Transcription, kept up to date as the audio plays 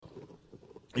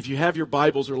if you have your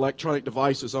Bibles or electronic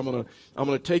devices, I'm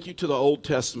gonna take you to the Old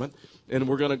Testament, and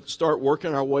we're going to start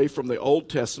working our way from the Old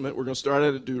Testament. We're going to start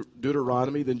out at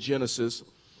Deuteronomy, then Genesis,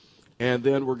 and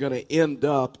then we're going to end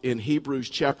up in Hebrews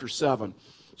chapter 7.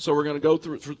 So we're going to go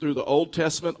through the Old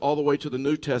Testament all the way to the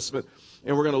New Testament,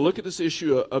 and we're going to look at this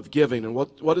issue of giving and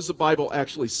what does the Bible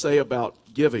actually say about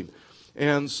giving.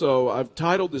 And so I've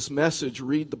titled this message,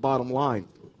 Read the Bottom Line.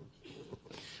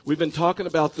 We've been talking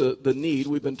about the need.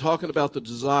 We've been talking about the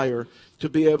desire to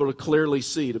be able to clearly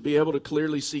see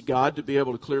God, to be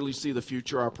able to clearly see the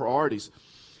future, our priorities.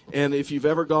 And if you've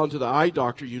ever gone to the eye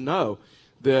doctor, you know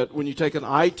that when you take an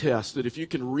eye test, that if you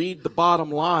can read the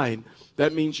bottom line,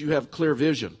 that means you have clear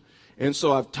vision. And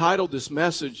so I've titled this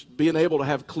message, Being Able to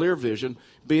Have Clear Vision,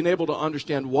 being able to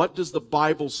understand what does the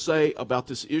Bible say about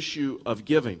this issue of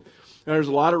giving. Now, there's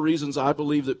a lot of reasons I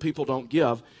believe that people don't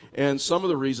give, and some of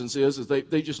the reasons is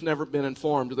they just never been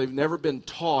informed. They've never been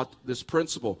taught this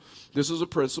principle. This is a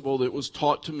principle that was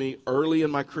taught to me early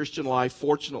in my Christian life,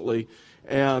 fortunately,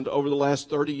 and over the last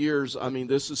 30 years, I mean,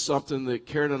 this is something that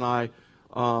Karen and I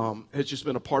has just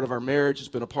been a part of our marriage. It's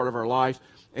been a part of our life.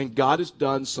 And God has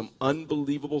done some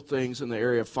unbelievable things in the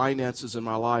area of finances in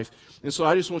my life. And so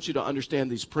I just want you to understand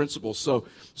these principles.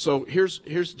 So here's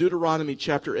Deuteronomy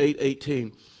chapter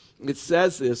 8:18. It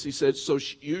says this. He said, "So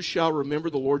you shall remember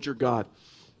the Lord your God,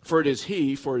 for it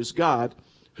is God,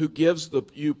 who gives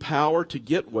you power to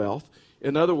get wealth."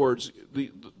 In other words,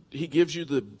 He gives you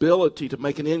the ability to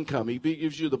make an income. He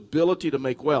gives you the ability to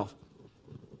make wealth,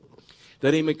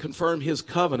 that He may confirm His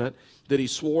covenant that He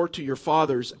swore to your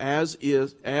fathers as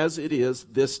it is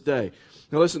this day.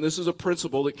 Now listen, this is a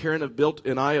principle that Karen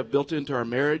and I have built into our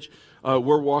marriage.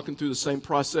 We're walking through the same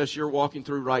process you're walking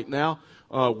through right now.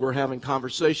 We're having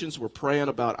conversations. We're praying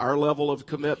about our level of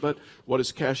commitment. What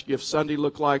does Cash Gift Sunday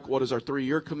look like? What does our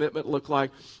 3-year commitment look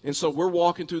like? And so we're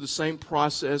walking through the same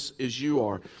process as you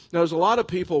are. Now, there's a lot of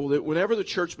people that whenever the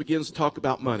church begins to talk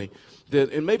about money,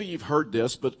 and maybe you've heard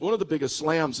this, but one of the biggest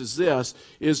slams is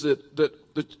that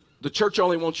the church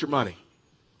only wants your money.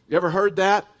 You ever heard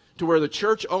that? To where the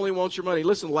church only wants your money.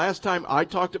 Listen, last time I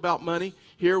talked about money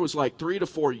here was like 3 to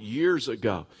 4 years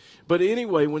ago. But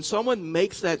anyway, when someone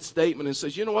makes that statement and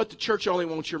says, you know what, the church only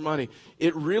wants your money,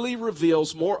 it really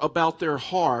reveals more about their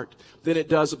heart than it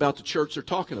does about the church they're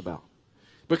talking about.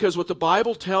 Because what the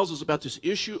Bible tells us about this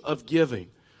issue of giving,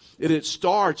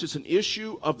 it's an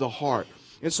issue of the heart.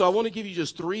 And so I want to give you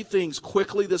just 3 things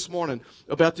quickly this morning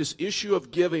about this issue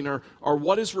of giving or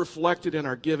what is reflected in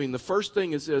our giving. The first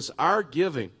thing is this: our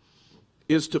giving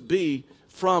is to be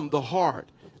from the heart.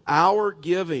 Our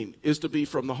giving is to be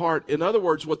from the heart. In other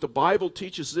words, what the Bible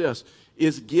teaches this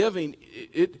is giving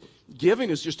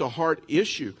is just a heart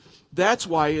issue. That's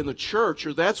why in the church,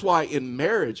 or that's why in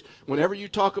marriage, whenever you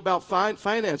talk about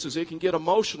finances, it can get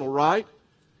emotional, right?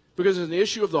 Because it's an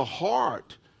issue of the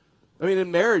heart. I mean,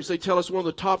 in marriage, they tell us one of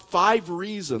the top 5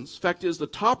 reasons, in fact, is the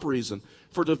top reason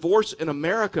for divorce in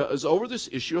America is over this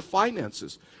issue of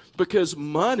finances. Because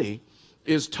money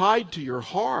is tied to your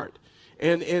heart.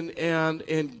 And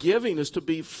giving is to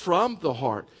be from the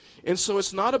heart. And so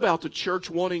it's not about the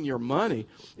church wanting your money.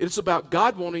 It's about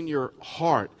God wanting your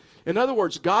heart. In other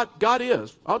words, God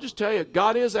is. I'll just tell you,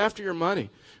 God is after your money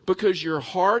because your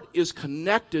heart is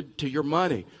connected to your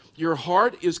money. Your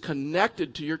heart is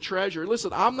connected to your treasure.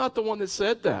 Listen, I'm not the one that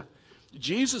said that.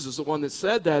 Jesus is the one that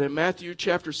said that in Matthew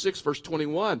chapter 6, verse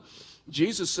 21.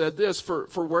 Jesus said this, for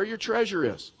where your treasure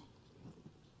is,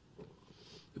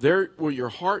 there will your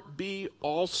heart be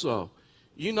also.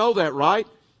 You know that, right?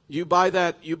 You buy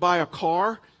a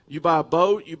car, you buy a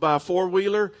boat, you buy a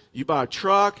 4-wheeler, you buy a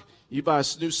truck, you buy a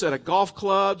new set of golf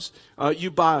clubs, you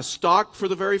buy a stock for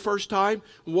the very first time.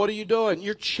 What are you doing?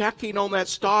 You're checking on that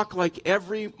stock like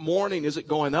every morning. Is it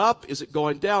going up? Is it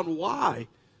going down? Why?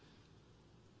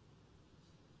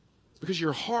 Because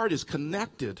your heart is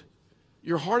connected.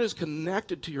 Your heart is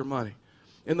connected to your money.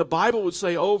 And the Bible would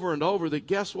say over and over that,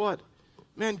 guess what?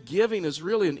 Man, giving is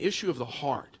really an issue of the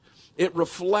heart. It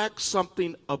reflects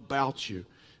something about you.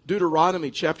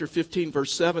 Deuteronomy chapter 15,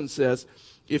 verse 7 says,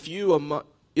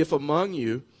 If among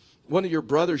you one of your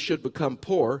brothers should become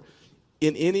poor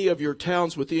in any of your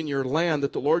towns within your land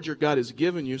that the Lord your God has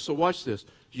given you, so watch this,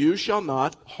 you shall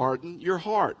not harden your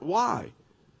heart. Why?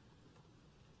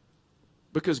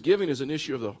 Because giving is an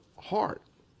issue of the heart.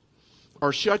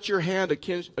 Or shut your hand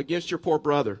against your poor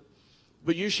brother,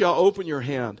 but you shall open your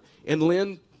hand and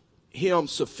lend him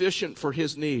sufficient for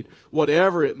his need,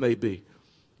 whatever it may be.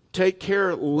 Take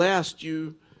care lest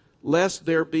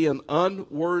there be an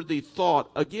unworthy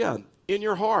thought again in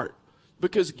your heart,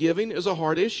 because giving is a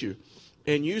heart issue.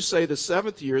 And you say the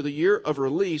 7th year, the year of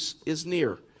release, is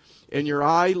near. and your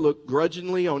eye look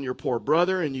grudgingly on your poor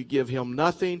brother, and you give him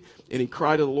nothing, and he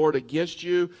cry to the Lord against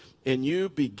you, and you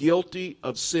be guilty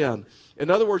of sin. In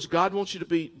other words, God wants you to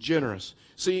be generous.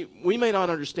 See, we may not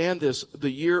understand this,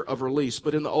 the year of release,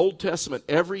 but in the Old Testament,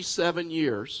 every 7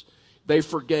 years, they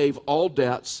forgave all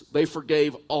debts. They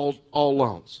forgave all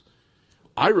loans.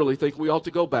 I really think we ought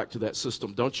to go back to that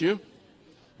system, don't you?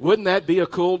 Wouldn't that be a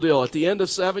cool deal? At the end of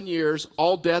 7 years,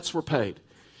 all debts were paid.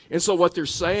 And so what they're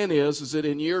saying is that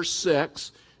in year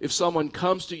 6, if someone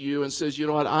comes to you and says, you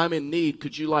know what, I'm in need,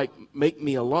 could you make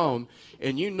me a loan?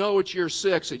 And you know it's year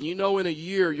 6, and you know in a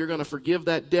year you're going to forgive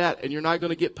that debt and you're not going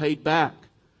to get paid back.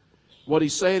 What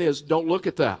he's saying is, don't look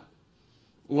at that.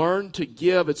 Learn to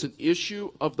give. It's an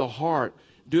issue of the heart.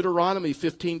 Deuteronomy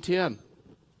 15:10.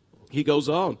 He goes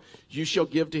on, you shall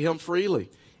give to him freely,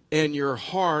 and your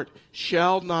heart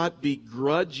shall not be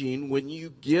grudging when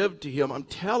you give to him. I'm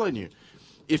telling you,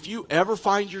 if you ever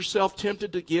find yourself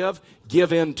tempted to give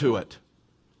in to it.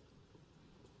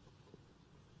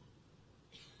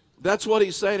 That's what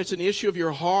he's saying. It's an issue of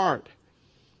your heart.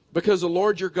 Because the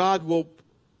Lord your God will,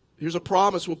 here's a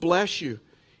promise, will bless you.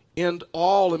 And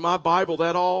all, in my Bible,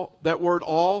 that word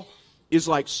all is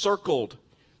like circled.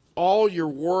 All your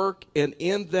work, and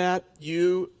in that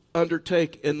you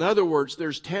undertake. In other words,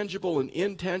 there's tangible and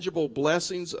intangible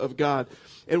blessings of God.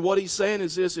 And what he's saying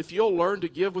is this, if you'll learn to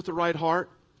give with the right heart,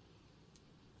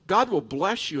 God will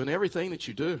bless you in everything that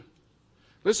you do.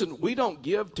 Listen, we don't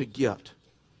give to get.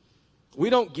 We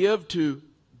don't give to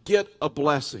get a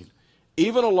blessing.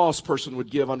 Even a lost person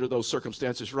would give under those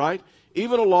circumstances, right?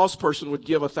 Even a lost person would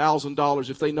give $1,000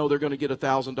 if they know they're going to get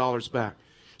 $1,000 back.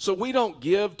 So we don't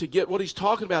give to get. What he's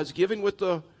talking about is giving with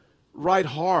the right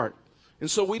heart. And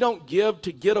so we don't give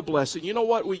to get a blessing. You know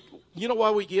what? You know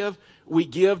why we give? We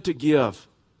give to give.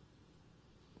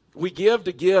 We give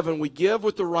to give, and we give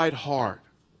with the right heart.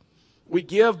 We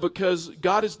give because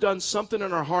God has done something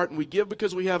in our heart, and we give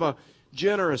because we have a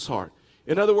generous heart.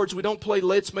 In other words, we don't play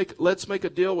let's make a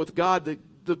deal with God.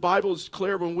 The Bible is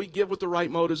clear when we give with the right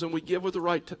motives and we give with the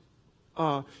right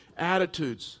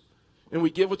attitudes and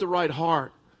we give with the right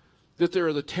heart, that there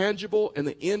are the tangible and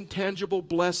the intangible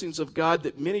blessings of God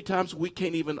that many times we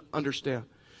can't even understand.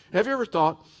 Have you ever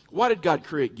thought, why did God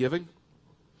create giving?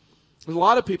 And a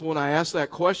lot of people, when I ask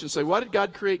that question, say, why did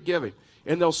God create giving?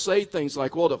 And they'll say things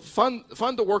like, well, to fund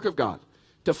the work of God,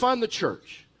 to fund the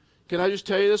church. Can I just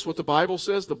tell you this, what the Bible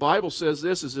says? The Bible says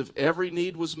this, is if every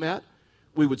need was met,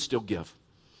 we would still give.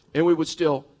 And we would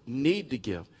still need to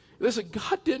give. Listen,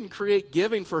 God didn't create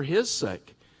giving for his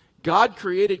sake. God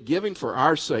created giving for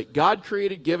our sake. God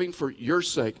created giving for your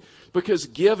sake. Because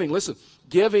giving, listen,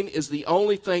 giving is the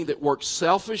only thing that works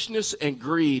selfishness and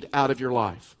greed out of your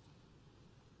life.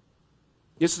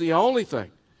 It's the only thing.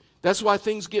 That's why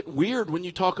things get weird when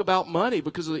you talk about money,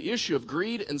 because of the issue of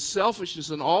greed and selfishness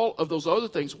and all of those other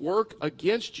things work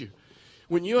against you.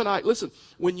 When you and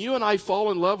I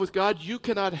fall in love with God, you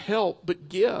cannot help but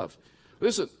give.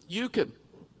 Listen, you can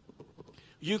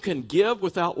give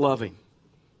without loving.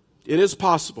 It is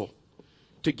possible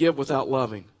to give without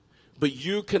loving, but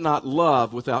you cannot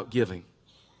love without giving.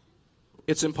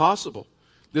 It's impossible.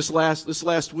 This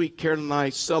last week, Karen and I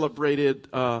celebrated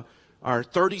our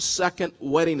 32nd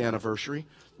wedding anniversary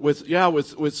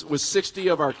with 60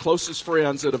 of our closest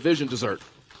friends at a Vision dessert.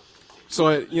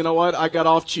 So you know what? I got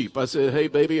off cheap. I said, hey,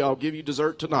 baby, I'll give you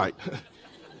dessert tonight.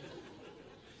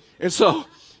 And so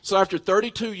after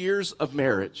 32 years of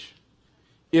marriage,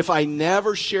 if I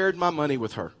never shared my money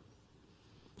with her,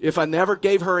 if I never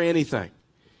gave her anything,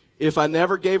 if I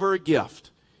never gave her a gift,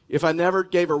 if I never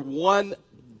gave her one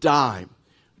dime,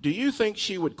 do you think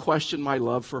she would question my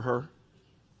love for her?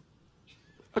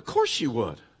 Of course she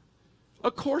would.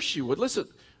 Of course she would. Listen,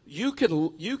 you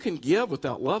can give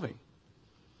without loving.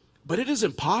 But it is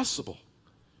impossible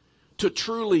to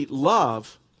truly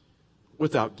love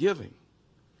without giving.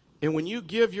 And when you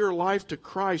give your life to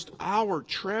Christ, our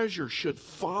treasure should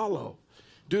follow.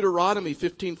 Deuteronomy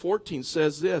 15:14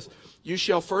 says this, you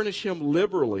shall furnish him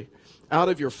liberally out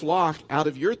of your flock, out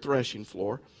of your threshing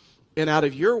floor, and out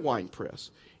of your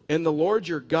winepress. And the Lord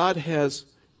your God has,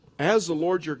 as the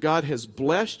Lord your God has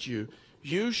blessed you,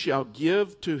 you shall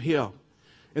give to him.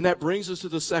 And that brings us to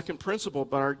the second principle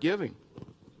about our giving.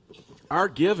 Our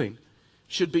giving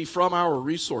should be from our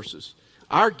resources.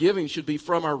 Our giving should be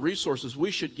from our resources.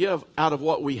 We should give out of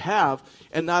what we have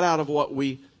and not out of what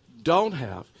we don't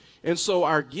have. And so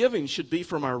our giving should be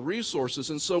from our resources.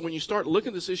 And so when you start looking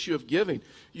at this issue of giving,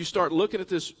 you start looking at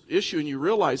this issue and you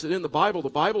realize that in the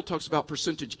Bible talks about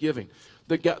percentage giving.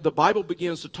 The Bible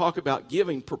begins to talk about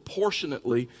giving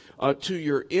proportionately to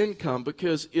your income,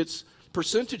 because it's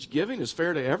percentage giving is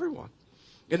fair to everyone.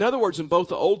 In other words, in both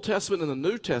the Old Testament and the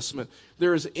New Testament,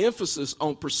 there is emphasis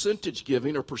on percentage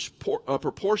giving or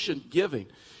proportion giving.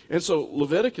 And so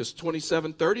Leviticus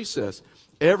 27:30 says,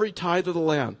 every tithe of the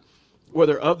land,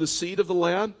 whether of the seed of the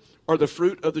land or the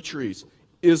fruit of the trees,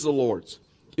 is the Lord's.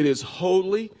 It is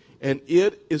holy, and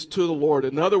it is to the Lord.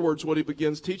 In other words, what he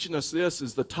begins teaching us this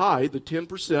is the tithe, the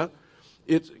 10%,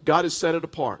 God has set it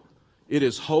apart. It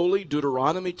is holy.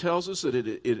 Deuteronomy tells us that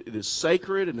it is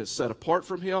sacred and it's set apart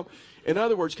from him. In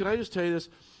other words, can I just tell you this?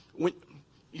 When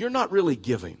you're not really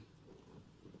giving.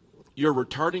 You're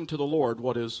returning to the Lord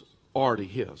what is already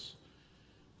his.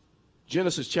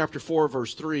 Genesis chapter 4,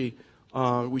 verse 3,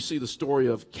 we see the story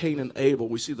of Cain and Abel.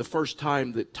 We see the first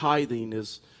time that tithing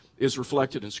is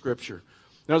reflected in Scripture.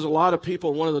 Now, there's a lot of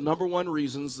people, one of the number one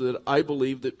reasons that I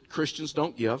believe that Christians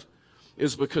don't give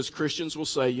is because Christians will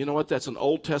say, you know what, that's an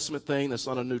Old Testament thing, that's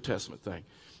not a New Testament thing.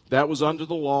 That was under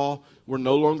the law. We're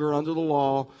no longer under the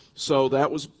law. So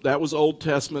that was Old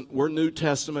Testament. We're New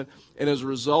Testament. And as a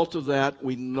result of that,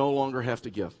 we no longer have to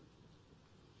give.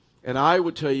 And I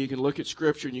would tell you, you can look at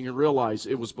Scripture and you can realize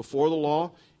it was before the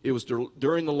law, it was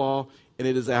during the law, and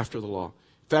it is after the law.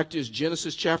 Fact is,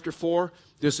 Genesis chapter 4,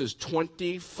 this is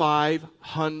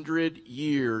 2,500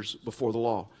 years before the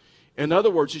law. In other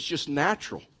words, it's just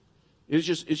natural. It's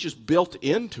just built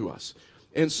into us.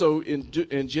 And so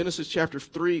in Genesis chapter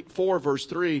 4, verse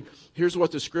 3, here's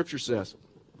what the Scripture says.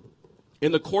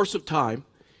 In the course of time,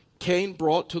 Cain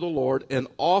brought to the Lord an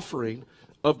offering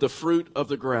of the fruit of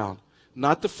the ground.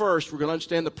 Not the first. We're going to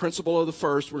understand the principle of the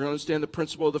first. We're going to understand the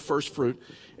principle of the first fruit.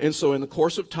 And so in the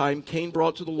course of time, Cain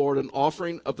brought to the Lord an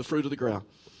offering of the fruit of the ground.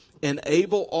 And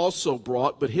Abel also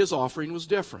brought, but his offering was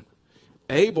different.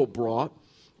 Abel brought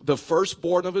the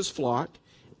firstborn of his flock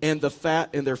and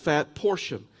their fat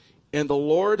portion. And the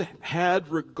Lord had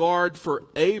regard for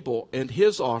Abel and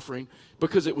his offering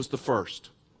because it was the first.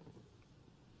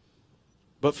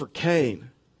 But for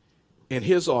Cain and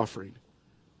his offering,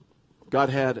 God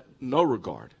had no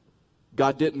regard.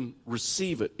 God didn't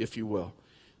receive it, if you will.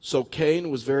 So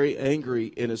Cain was very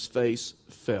angry and his face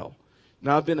fell.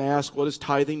 Now I've been asked, what does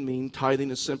tithing mean? Tithing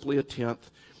is simply a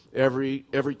tenth. Every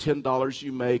 $10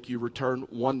 you make, you return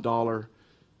 $1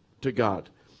 to God.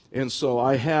 And so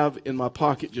I have in my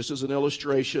pocket, just as an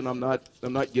illustration, I'm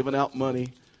not giving out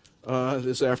money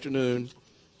this afternoon,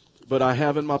 but I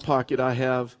have in my pocket, I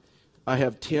have 10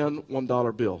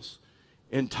 $1 bills.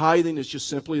 And tithing is just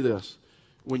simply this.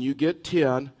 When you get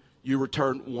 10, you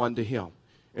return 1 to him.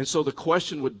 And so the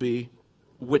question would be,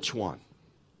 which one?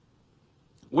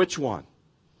 Which one?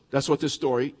 That's what this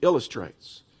story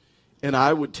illustrates. And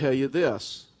I would tell you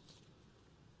this,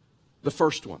 the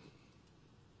first one.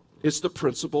 It's the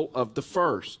principle of the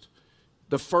first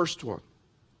one.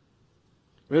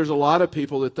 There's a lot of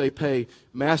people that they pay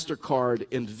MasterCard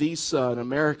and Visa and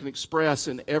American Express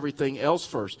and everything else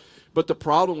first. But the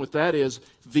problem with that is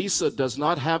Visa does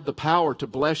not have the power to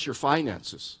bless your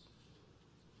finances.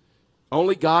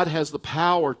 Only God has the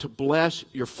power to bless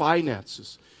your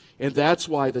finances. And that's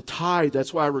why the tithe,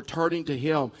 that's why returning to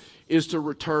him is to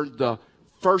return the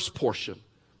first portion.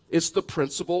 It's the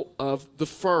principle of the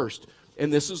first.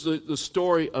 And this is the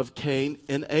story of Cain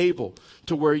and Abel,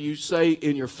 to where you say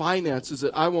in your finances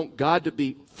that I want God to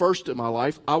be first in my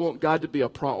life. I want God to be a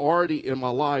priority in my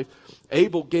life.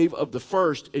 Abel gave of the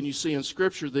first, and you see in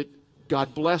Scripture that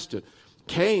God blessed it.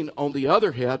 Cain, on the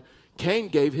other hand, Cain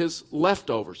gave his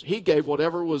leftovers. He gave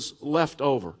whatever was left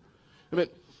over. I mean,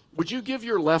 would you give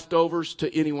your leftovers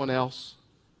to anyone else?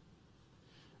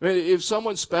 I mean, if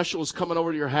someone special is coming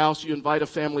over to your house, you invite a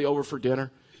family over for dinner,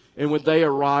 and when they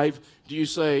arrive, do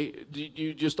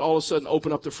you just all of a sudden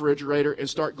open up the refrigerator and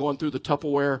start going through the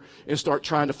Tupperware and start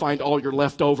trying to find all your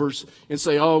leftovers and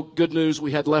say, oh, good news,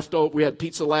 we had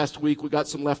pizza last week, we got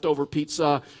some leftover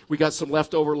pizza, we got some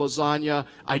leftover lasagna,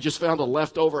 I just found a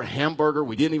leftover hamburger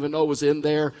we didn't even know was in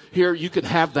there. Here, you can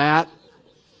have that.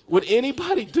 Would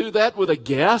anybody do that with a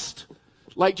guest?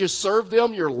 Like just serve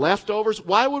them your leftovers?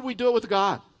 Why would we do it with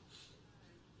God?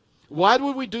 Why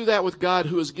would we do that with God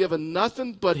who has given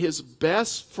nothing but his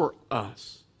best for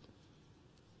us?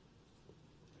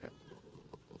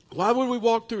 Why would we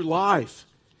walk through life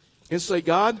and say,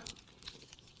 God,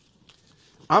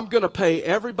 I'm going to pay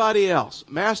everybody else,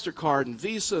 MasterCard and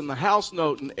Visa and the house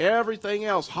note and everything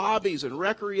else, hobbies and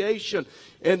recreation,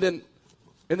 and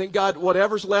then God,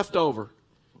 whatever's left over,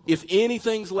 if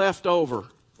anything's left over,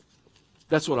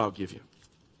 that's what I'll give you.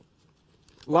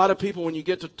 A lot of people, when you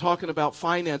get to talking about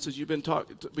finances, begin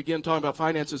talking about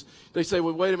finances, they say,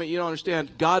 well, wait a minute, you don't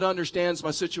understand. God understands my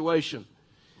situation.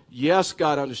 Yes,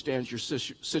 God understands your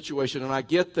situation, and I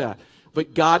get that.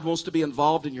 But God wants to be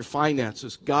involved in your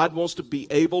finances. God wants to be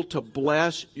able to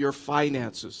bless your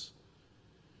finances.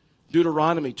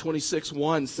 Deuteronomy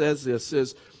 26:1 says this,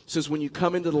 says, when you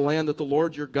come into the land that the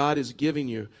Lord your God is giving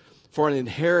you for an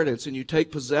inheritance, and you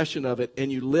take possession of it,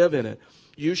 and you live in it,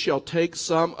 you shall take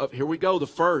some of, here we go, the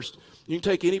first. You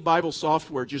can take any Bible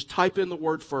software, just type in the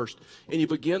word first, and you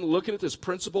begin looking at this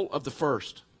principle of the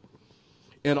first.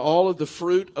 And all of the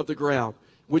fruit of the ground,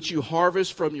 which you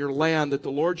harvest from your land that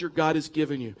the Lord your God has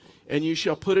given you, and you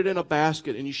shall put it in a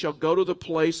basket, and you shall go to the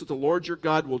place that the Lord your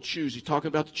God will choose. He's talking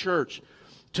about the church,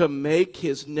 to make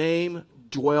his name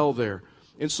dwell there.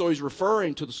 And so he's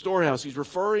referring to the storehouse. He's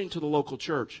referring to the local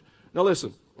church. Now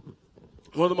listen,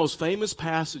 one of the most famous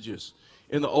passages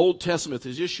in the Old Testament,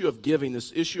 this issue of giving,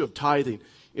 this issue of tithing,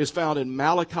 is found in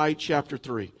Malachi chapter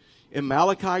 3. In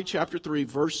Malachi chapter 3,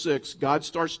 verse 6, God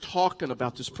starts talking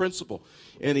about this principle.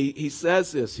 And he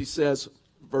says this. He says,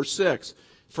 verse 6,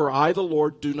 for I, the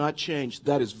Lord, do not change.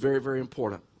 That is very, very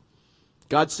important.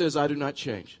 God says, I do not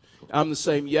change. I'm the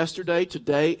same yesterday,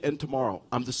 today, and tomorrow.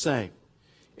 I'm the same.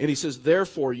 And he says,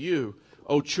 therefore you,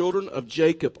 O children of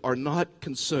Jacob, are not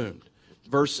consumed.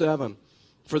 Verse 7,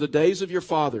 for the days of your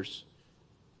fathers,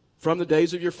 from the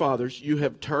days of your fathers, you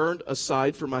have turned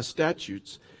aside from my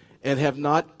statutes and have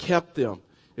not kept them.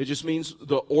 It just means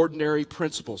the ordinary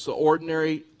principles, the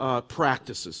ordinary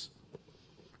practices.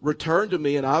 Return to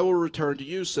me, and I will return to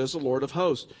you, says the Lord of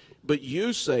hosts. But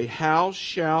you say, how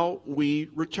shall we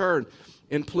return?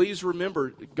 And please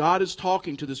remember, God is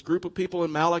talking to this group of people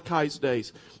in Malachi's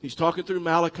days. He's talking through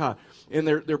Malachi, and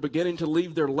they're beginning to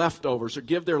leave their leftovers or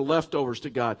give their leftovers to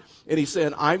God. And he's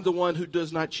saying, I'm the one who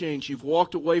does not change. You've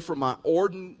walked away from my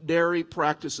ordinary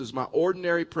practices, my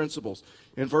ordinary principles.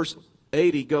 In verse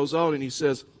 8, he goes on and he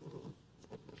says,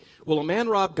 will a man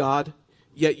rob God?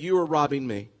 Yet you are robbing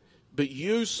me. But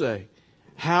you say,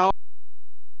 how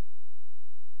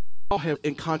have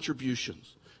in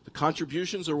contributions? The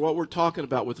contributions are what we're talking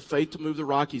about with the Faith to Move the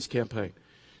Rockies campaign.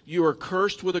 You are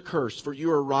cursed with a curse, for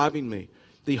you are robbing me.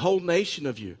 The whole nation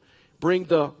of you. Bring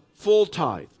the full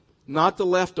tithe, not the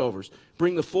leftovers.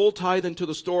 Bring the full tithe into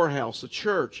the storehouse, the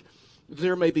church.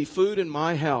 There may be food in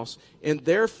my house, and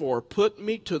therefore put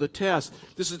me to the test.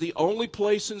 This is the only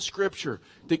place in Scripture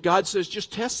that God says,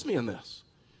 just test me in this.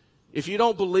 If you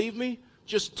don't believe me,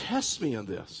 just test me in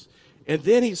this. And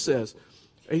then he says,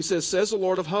 says the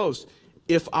Lord of hosts,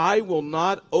 if I will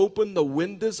not open the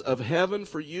windows of heaven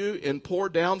for you and pour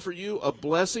down for you a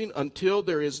blessing until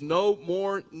there is no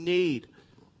more need.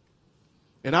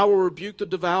 And I will rebuke the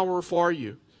devourer for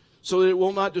you, so that it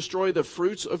will not destroy the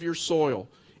fruits of your soil,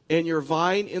 and your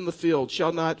vine in the field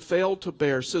shall not fail to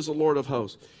bear, says the Lord of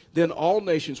hosts. Then all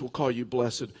nations will call you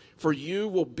blessed, for you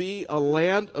will be a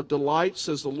land of delight,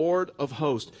 says the Lord of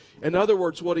hosts. In other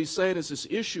words, what he's saying is this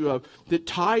issue of that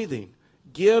tithing,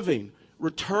 giving,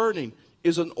 returning,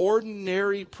 is an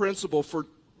ordinary principle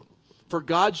for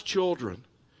God's children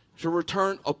to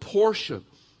return a portion,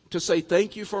 to say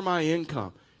thank you for my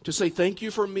income, to say thank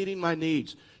you for meeting my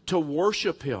needs, to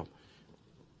worship him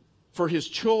for his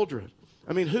children.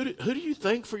 I mean, who do you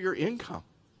thank for your income?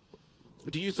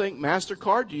 Do you thank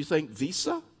MasterCard? Do you thank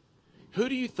Visa? Who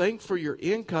do you thank for your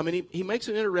income? And he makes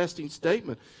an interesting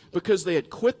statement because they had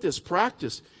quit this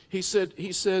practice. He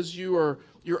says you're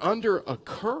under a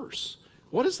curse.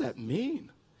 What does that mean?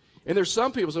 And there's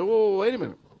some people say, whoa, wait a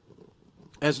minute.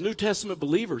 As New Testament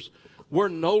believers, we're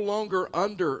no longer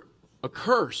under a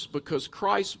curse because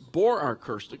Christ bore our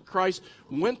curse. Christ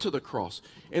went to the cross.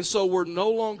 And so we're no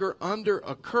longer under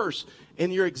a curse.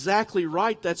 And you're exactly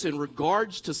right. That's in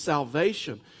regards to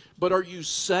salvation. But are you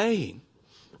saying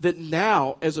that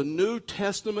now, as a New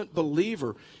Testament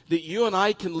believer, that you and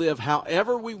I can live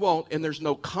however we want and there's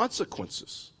no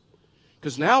consequences?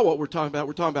 Because now what we're talking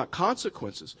about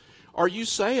consequences. Are you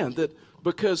saying that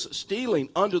because stealing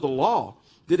under the law,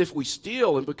 that if we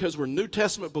steal and because we're New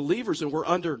Testament believers and we're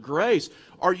under grace,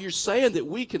 are you saying that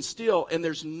we can steal and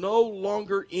there's no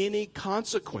longer any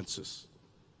consequences?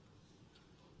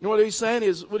 You know what he's saying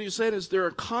is there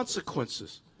are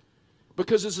consequences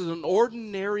because this is an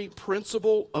ordinary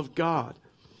principle of God.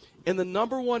 And the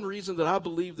number one reason that I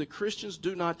believe that Christians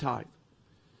do not tithe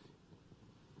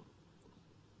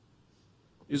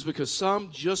is because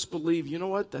some just believe, you know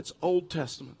what, that's Old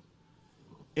Testament.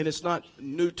 And it's not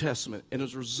New Testament. And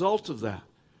as a result of that,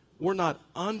 we're not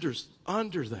under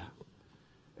that.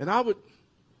 And I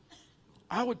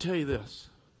would tell you this,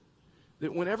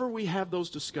 that whenever we have those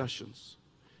discussions,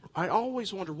 I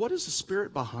always wonder, what is the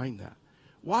spirit behind that?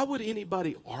 Why would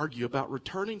anybody argue about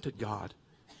returning to God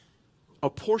a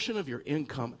portion of your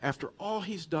income after all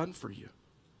he's done for you?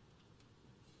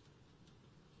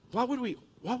 Why would we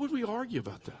argue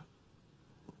about that?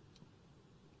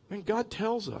 And God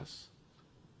tells us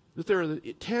that there are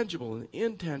the tangible and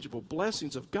intangible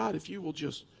blessings of God if you will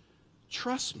just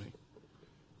trust me.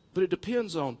 But it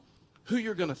depends on who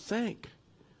you're going to thank.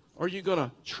 Are you going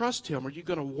to trust him? Are you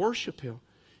going to worship him?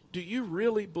 Do you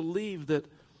really believe that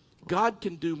God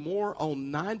can do more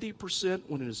on 90%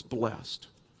 when it is blessed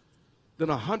than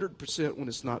 100% when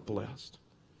it's not blessed?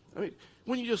 I mean,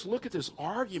 when you just look at this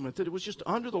argument that it was just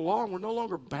under the law and we're no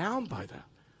longer bound by that,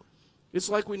 it's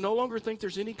like we no longer think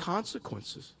there's any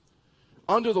consequences.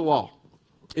 Under the law,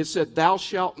 it said, thou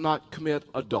shalt not commit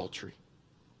adultery.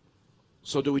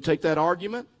 So do we take that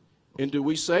argument? And do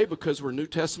we say, because we're New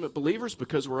Testament believers,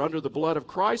 because we're under the blood of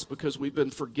Christ, because we've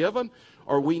been forgiven,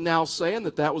 are we now saying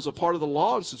that that was a part of the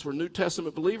law? And since we're New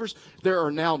Testament believers, there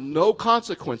are now no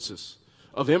consequences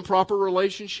of improper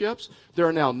relationships. There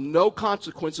are now no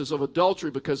consequences of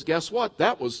adultery, because guess what?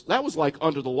 That was like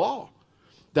under the law.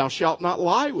 Thou shalt not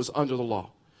lie was under the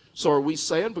law. So are we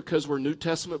saying because we're New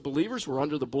Testament believers, we're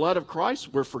under the blood of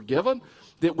Christ, we're forgiven,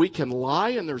 that we can lie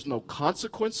and there's no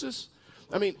consequences?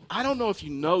 I mean, I don't know if you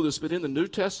know this, but in the New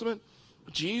Testament,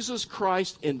 Jesus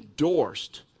Christ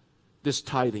endorsed this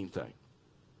tithing thing.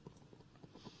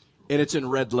 And it's in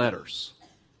red letters.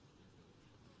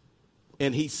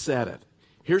 And he said it.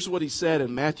 Here's what he said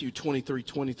in Matthew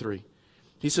 23:23.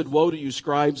 He said, woe to you,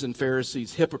 scribes and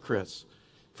Pharisees, hypocrites,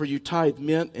 for you tithe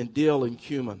mint and dill and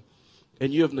cumin,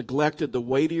 and you have neglected the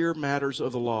weightier matters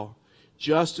of the law,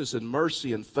 justice and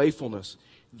mercy and faithfulness.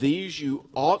 These you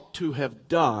ought to have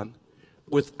done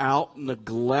without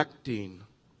neglecting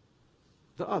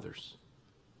the others.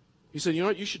 He said, you know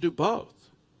what, you should do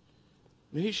both.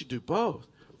 I mean, he should do both.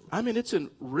 I mean, it's in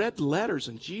red letters,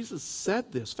 and Jesus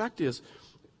said this. Fact is,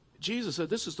 Jesus said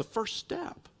this is the first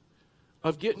step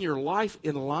of getting your life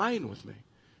in line with me.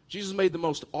 Jesus made the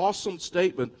most awesome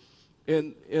statement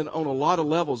on a lot of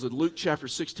levels in Luke chapter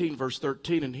 16, verse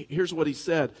 13, and here's what he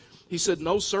said. He said,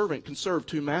 no servant can serve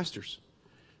two masters,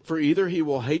 for either he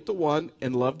will hate the one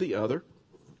and love the other,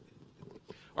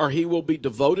 or he will be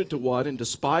devoted to one and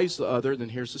despise the other. And then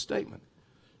here's the statement.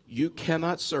 You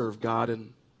cannot serve God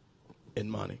and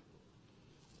money.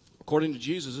 According to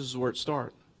Jesus, this is where it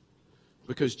starts.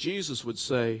 Because Jesus would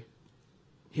say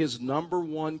his number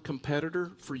one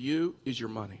competitor for you is your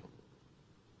money.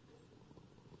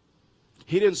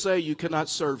 He didn't say you cannot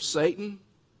serve Satan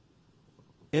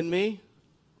and me,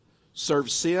 serve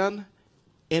sin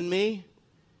and me.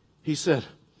 He said,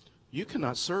 you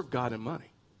cannot serve God and money.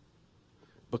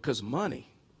 Because money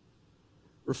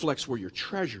reflects where your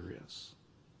treasure is.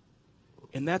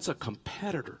 And that's a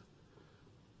competitor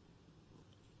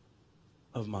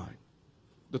of mine.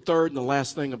 The third and the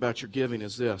last thing about your giving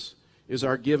is this, is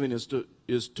our giving is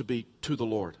to be to the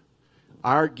Lord.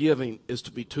 Our giving is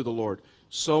to be to the Lord.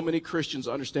 So many Christians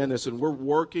understand this, and we're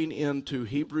working into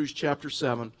Hebrews chapter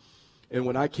 7. And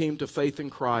when I came to faith in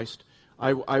Christ,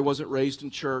 I wasn't raised in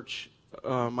church.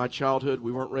 My childhood,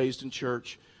 we weren't raised in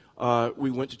church. We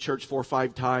went to church 4 or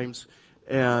 5 times,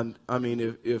 and I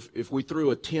mean, if we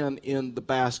threw a 10 in the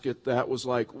basket, that was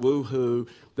like woo-hoo.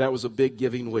 That was a big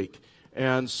giving week,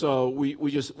 and so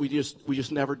we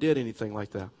just never did anything like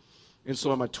that. And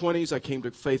so in my 20s, I came to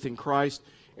faith in Christ,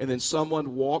 and then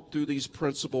someone walked through these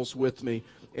principles with me,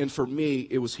 and for me,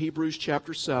 it was Hebrews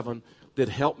chapter 7 that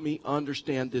helped me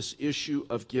understand this issue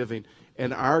of giving.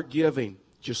 And our giving,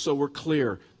 just so we're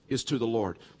clear, is to the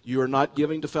Lord. You are not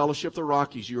giving to Fellowship the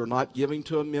Rockies. You are not giving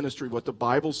to a ministry. What the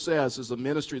Bible says is the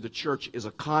ministry, the church, is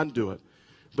a conduit.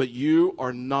 But you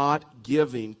are not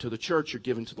giving to the church. You're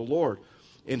giving to the Lord.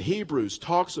 In Hebrews,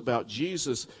 talks about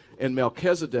Jesus and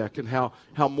Melchizedek and how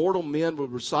mortal men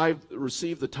would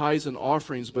receive the tithes and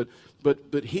offerings.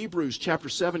 But Hebrews chapter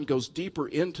 7 goes deeper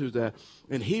into that.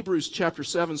 And Hebrews chapter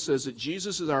 7 says that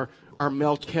Jesus is our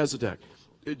Melchizedek.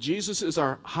 Jesus is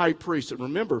our high priest. And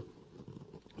remember,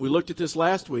 we looked at this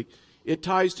last week. It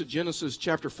ties to Genesis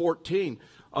chapter 14,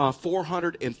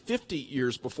 450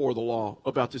 years before the law,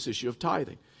 about this issue of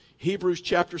tithing. Hebrews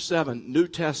chapter 7, New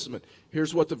Testament.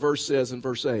 Here's what the verse says in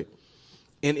verse 8.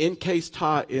 And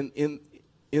in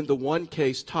the one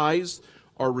case, tithes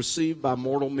are received by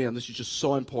mortal men. This is just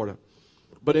so important.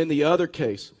 But in the other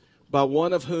case, by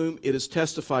one of whom it is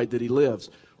testified that he lives.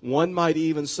 One might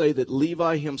even say that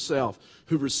Levi himself,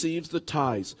 who receives the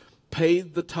tithes,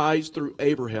 paid the tithes through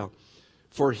Abraham,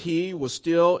 for he was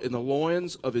still in the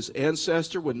loins of his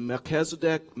ancestor when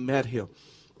Melchizedek met him.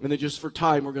 And then just for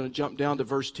time, we're going to jump down to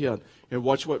verse 10 and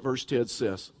watch what verse 10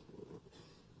 says.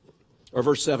 Or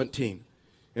verse 17.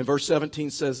 And verse 17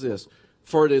 says this,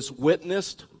 for it is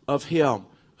witnessed of him.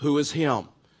 Who is him?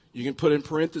 You can put in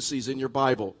parentheses in your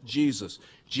Bible, Jesus.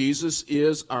 Jesus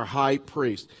is our high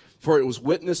priest. For it was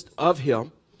witnessed of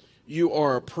him you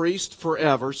are a priest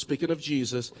forever, speaking of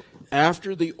Jesus,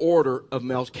 after the order of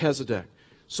Melchizedek.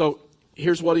 So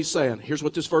here's what he's saying. Here's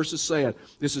what this verse is saying.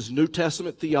 This is New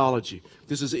Testament theology.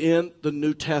 This is in the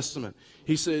New Testament.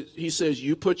 He says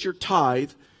you put your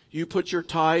tithe in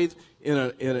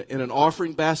an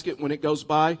offering basket when it goes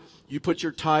by. You put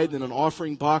your tithe in an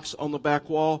offering box on the back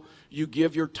wall. You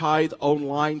give your tithe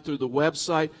online through the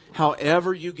website.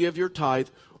 However you give your tithe,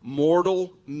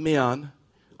 mortal men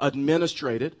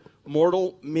administrate it.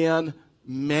 Mortal men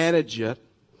manage it.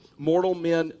 Mortal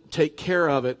men take care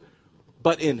of it.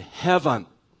 But in heaven,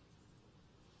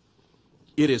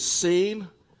 it is seen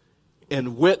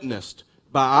and witnessed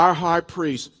by our high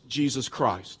priest, Jesus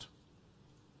Christ.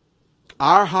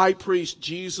 Our high priest,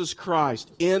 Jesus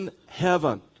Christ, in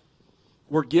heaven.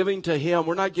 We're giving to him.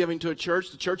 We're not giving to a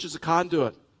church. The church is a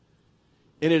conduit.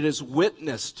 And it is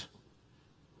witnessed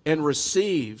and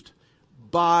received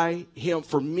by him.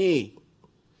 For me,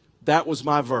 that was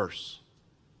my verse.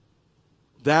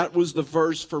 That was the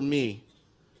verse for me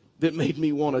that made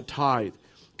me want to tithe.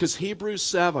 Because Hebrews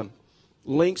 7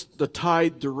 links the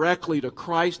tithe directly to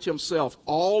Christ himself.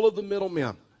 All of the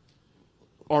middlemen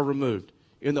are removed.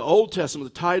 In the Old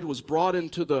Testament, the tithe was brought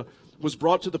to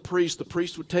the priest. The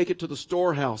priest would take it to the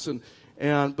storehouse.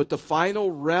 But the final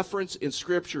reference in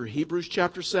Scripture, Hebrews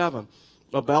chapter 7,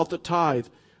 about the tithe,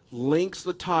 links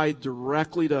the tithe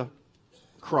directly to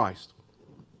Christ.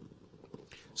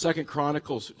 2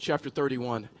 Chronicles chapter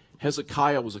 31,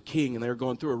 Hezekiah was a king, and they were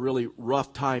going through a really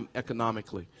rough time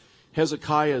economically.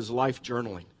 Hezekiah is life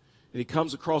journaling. And he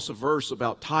comes across a verse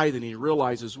about tithing. He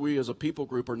realizes we as a people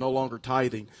group are no longer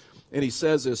tithing. And he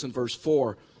says this in verse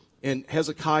 4. And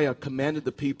Hezekiah commanded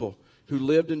the people who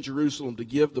lived in Jerusalem to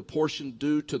give the portion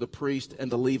due to the priest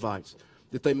and the Levites,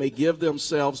 that they may give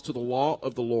themselves to the law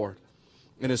of the Lord.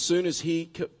 And as soon as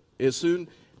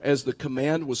the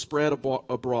command was spread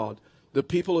abroad, the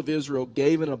people of Israel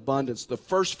gave in abundance the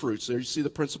first fruits. There you see the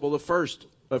principle of the first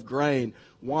of grain,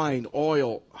 wine,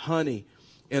 oil, honey,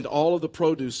 and all of the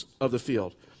produce of the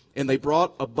field. And they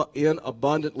brought in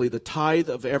abundantly the tithe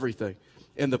of everything.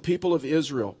 And the people of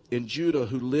Israel in Judah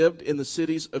who lived in the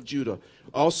cities of Judah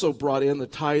also brought in the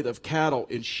tithe of cattle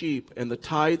and sheep and the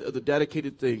tithe of the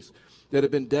dedicated things that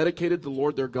had been dedicated to the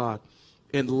Lord their God,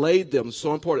 and laid them,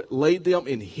 so important, laid them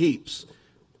in heaps.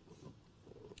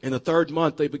 In the third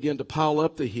month they began to pile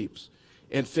up the heaps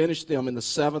and finished them in the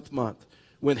 7th month.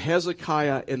 When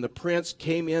Hezekiah and the prince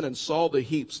came in and saw the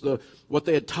heaps, what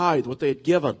they had tithed, what they had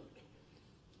given,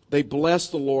 they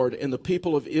blessed the Lord and the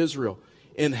people of Israel.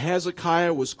 And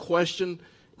Hezekiah was questioned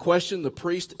the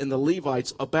priest and the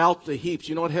Levites about the heaps.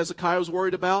 You know what Hezekiah was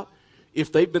worried about?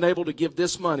 If they've been able to give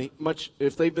this much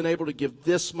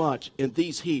in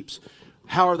these heaps,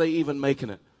 how are they even making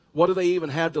it? What do they even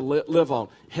have to live on?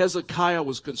 Hezekiah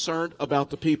was concerned about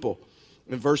the people.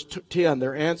 In verse 10,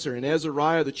 their answer, and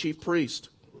Azariah the chief priest,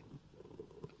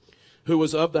 who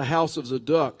was of the house of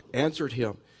Zadok, answered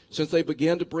him, since they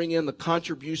began to bring in the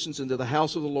contributions into the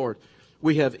house of the Lord,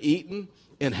 we have eaten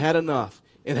and had enough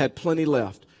and had plenty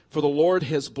left. For the Lord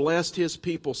has blessed his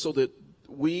people so that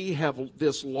we have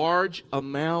this large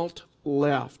amount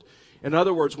left. In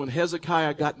other words, when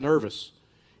Hezekiah got nervous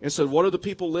and said, what are the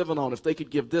people living on if they could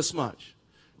give this much?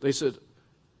 They said,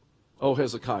 oh,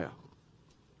 Hezekiah,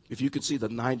 if you could see the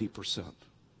 90%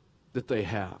 that they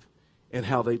have and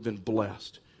how they've been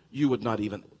blessed, you would not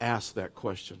even ask that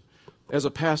question. As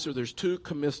a pastor, there's two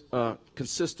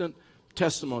consistent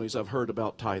testimonies I've heard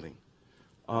about tithing.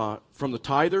 From the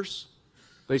tithers,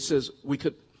 they says,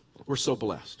 we're so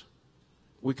blessed.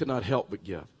 We could not help but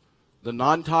give. The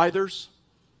non-tithers,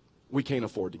 we can't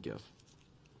afford to give.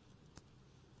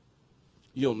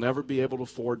 You'll never be able to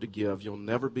afford to give. You'll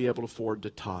never be able to afford to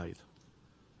tithe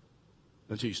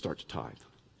until you start to tithe.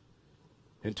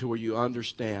 Until where you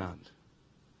understand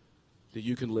that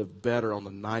you can live better on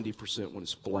the 90% when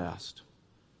it's blessed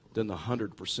than the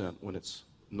 100% when it's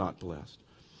not blessed.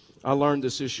 I learned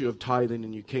this issue of tithing,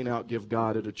 and you can't outgive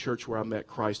God, at a church where I met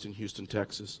Christ in Houston,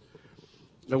 Texas.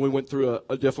 And we went through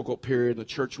a difficult period, and the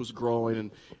church was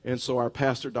growing, and so our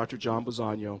pastor, Dr. John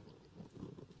Bisagno,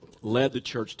 led the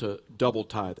church to double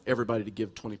tithe, everybody to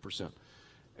give 20%.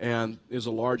 And it was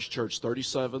a large church,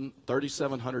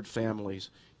 3,700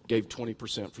 families gave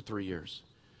 20% for 3 years.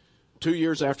 2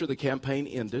 years after the campaign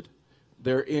ended,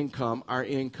 our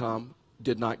income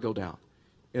did not go down.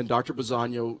 And Dr.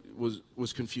 Bisagno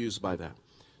was confused by that.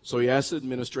 So he asked the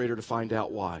administrator to find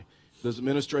out why. The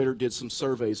administrator did some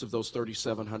surveys of those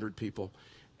 3,700 people,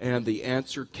 and the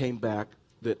answer came back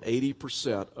that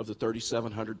 80% of the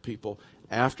 3,700 people,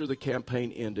 after the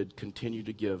campaign ended, continued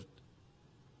to give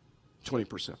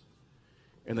 20%.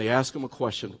 And they asked him a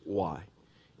question, why?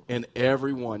 And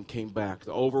everyone came back.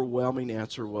 The overwhelming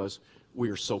answer was, we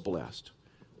are so blessed.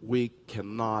 We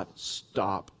cannot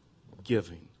stop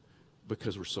giving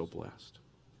because we're so blessed.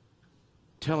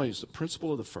 I'm telling you, it's the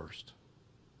principle of the first.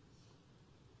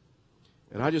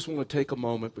 And I just want to take a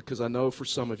moment, because I know for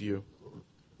some of you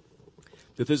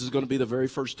that this is going to be the very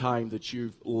first time that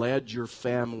you've led your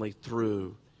family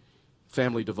through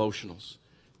family devotionals.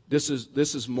 This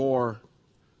is more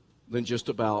than just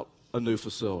about a new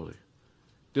facility.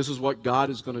 This is what God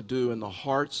is going to do in the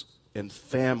hearts and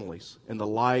families, in the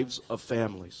lives of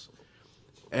families,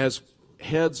 as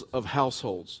heads of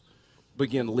households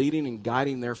begin leading and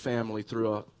guiding their family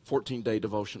through a 14-day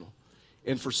devotional.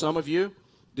 And for some of you,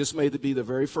 this may be the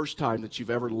very first time that you've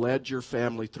ever led your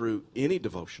family through any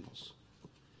devotionals.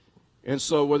 And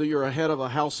so whether you're a head of a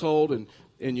household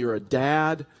and you're a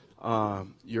dad,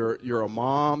 you're a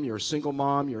mom, you're a single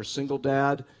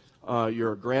dad,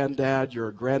 you're a granddad, you're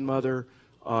a grandmother,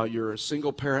 you're a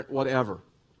single parent, whatever.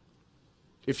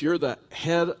 If you're the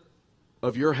head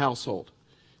of your household,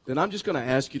 then I'm just going to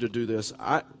ask you to do this.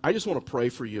 I just want to pray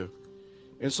for you.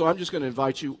 And so I'm just going to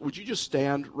invite you, would you just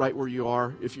stand right where you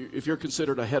are if you're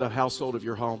considered a head of household of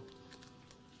your home?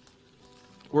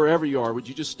 Wherever you are, would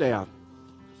you just stand?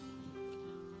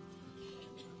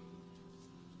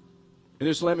 And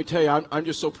just let me tell you, I'm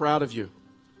just so proud of you.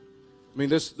 I mean,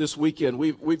 this weekend,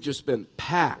 we've just been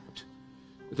packed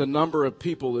with a number of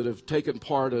people that have taken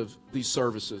part of these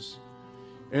services.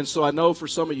 And so I know for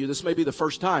some of you, this may be the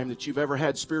first time that you've ever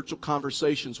had spiritual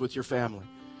conversations with your family,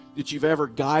 that you've ever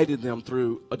guided them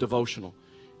through a devotional.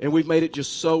 And we've made it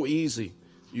just so easy.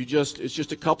 It's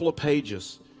just a couple of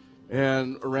pages.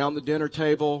 And around the dinner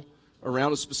table,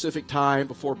 around a specific time,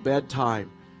 before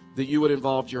bedtime, that you would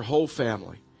involve your whole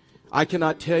family. I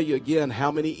cannot tell you again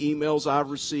how many emails I've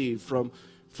received from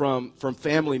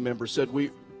family members said,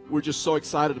 we're just so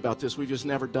excited about this. We've just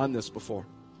never done this before.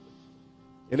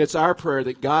 And it's our prayer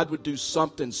that God would do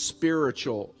something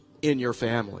spiritual in your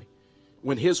family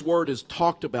when His Word is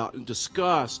talked about and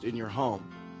discussed in your home.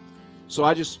 So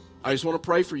I just want to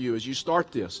pray for you as you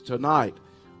start this tonight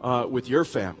with your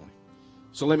family.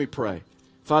 So let me pray.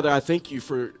 Father, I thank you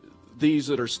for these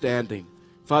that are standing.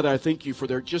 Father, I thank you for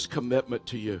their just commitment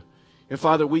to you. And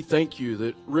Father, we thank you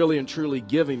that really and truly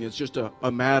giving is just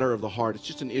a matter of the heart. It's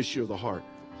just an issue of the heart.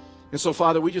 And so,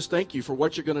 Father, we just thank you for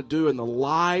what you're going to do in the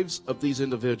lives of these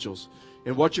individuals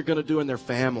and what you're going to do in their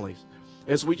families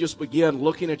as we just begin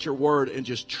looking at your word and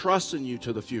just trusting you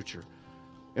to the future.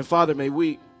 And Father, may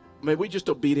we just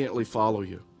obediently follow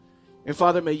you. And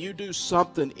Father, may you do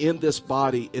something in this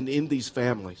body and in these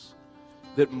families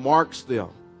that marks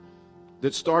them,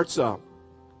 that starts a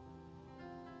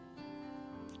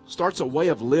way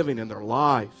of living in their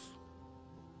life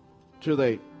till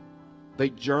they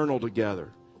journal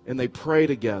together and they pray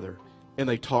together and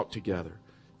they talk together.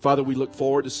 Father, we look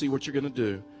forward to see what you're going to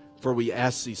do, for we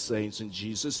ask these things in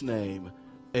Jesus' name.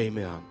 Amen.